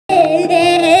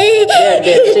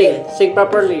Then sing. Sing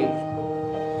properly.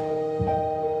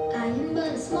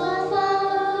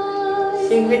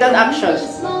 Sing without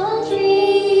actions.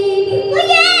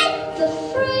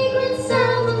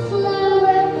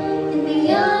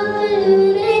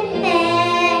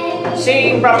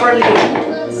 Sing properly.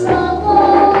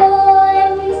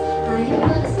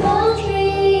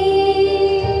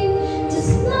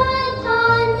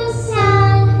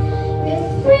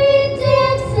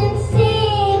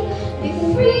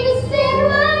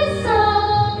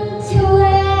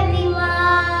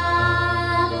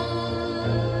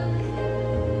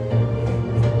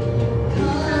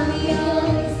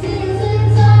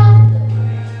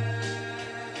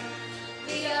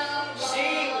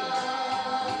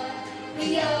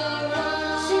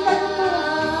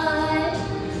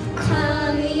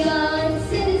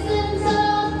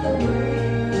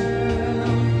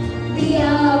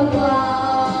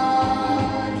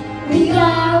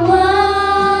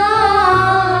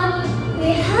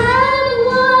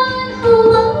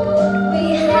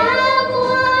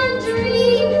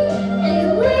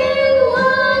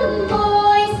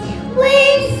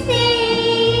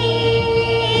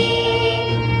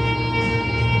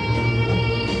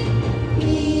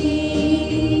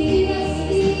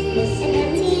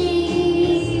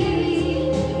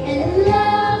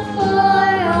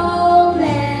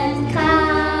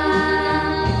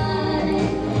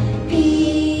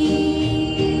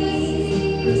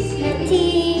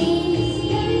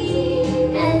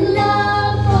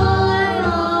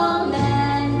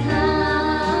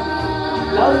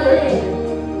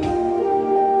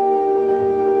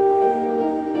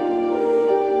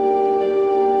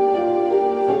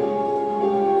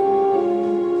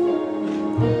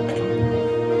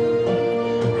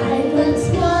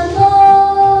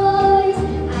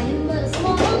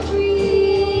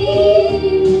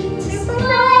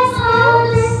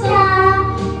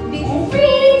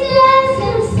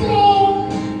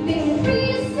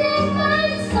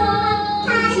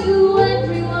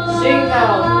 Sing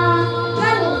now.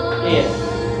 Yes.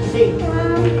 Sing.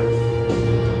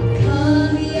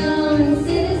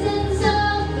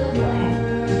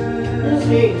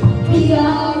 Sing.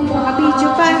 Nakabidyo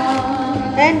pa.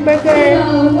 And burger.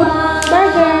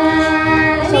 Burger.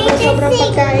 Sobrang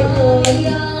pagkain ko.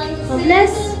 Oh,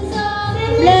 bless.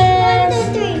 Bless.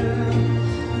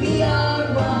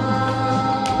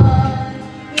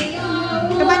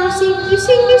 Come on, you sing. You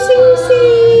sing, you sing, you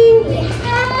sing.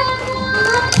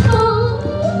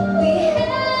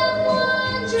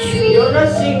 You're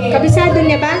not singing. Kabisado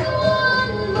niya ba?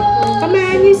 Come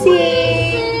on, you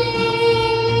sing.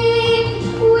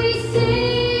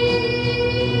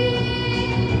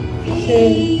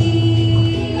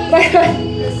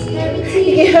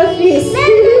 You have peace.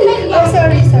 Oh,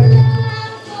 sorry. Hindi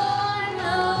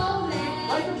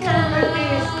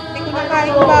ko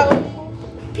nakain pa.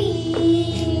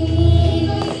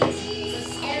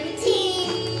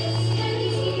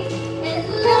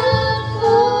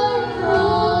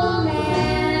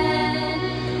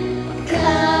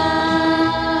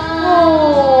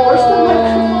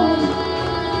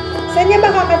 Saan niya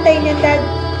makakantay niya, Dad?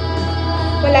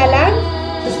 Wala lang?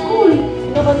 Sa school.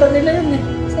 Kinakanta nila yun eh.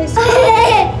 Sa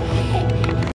school?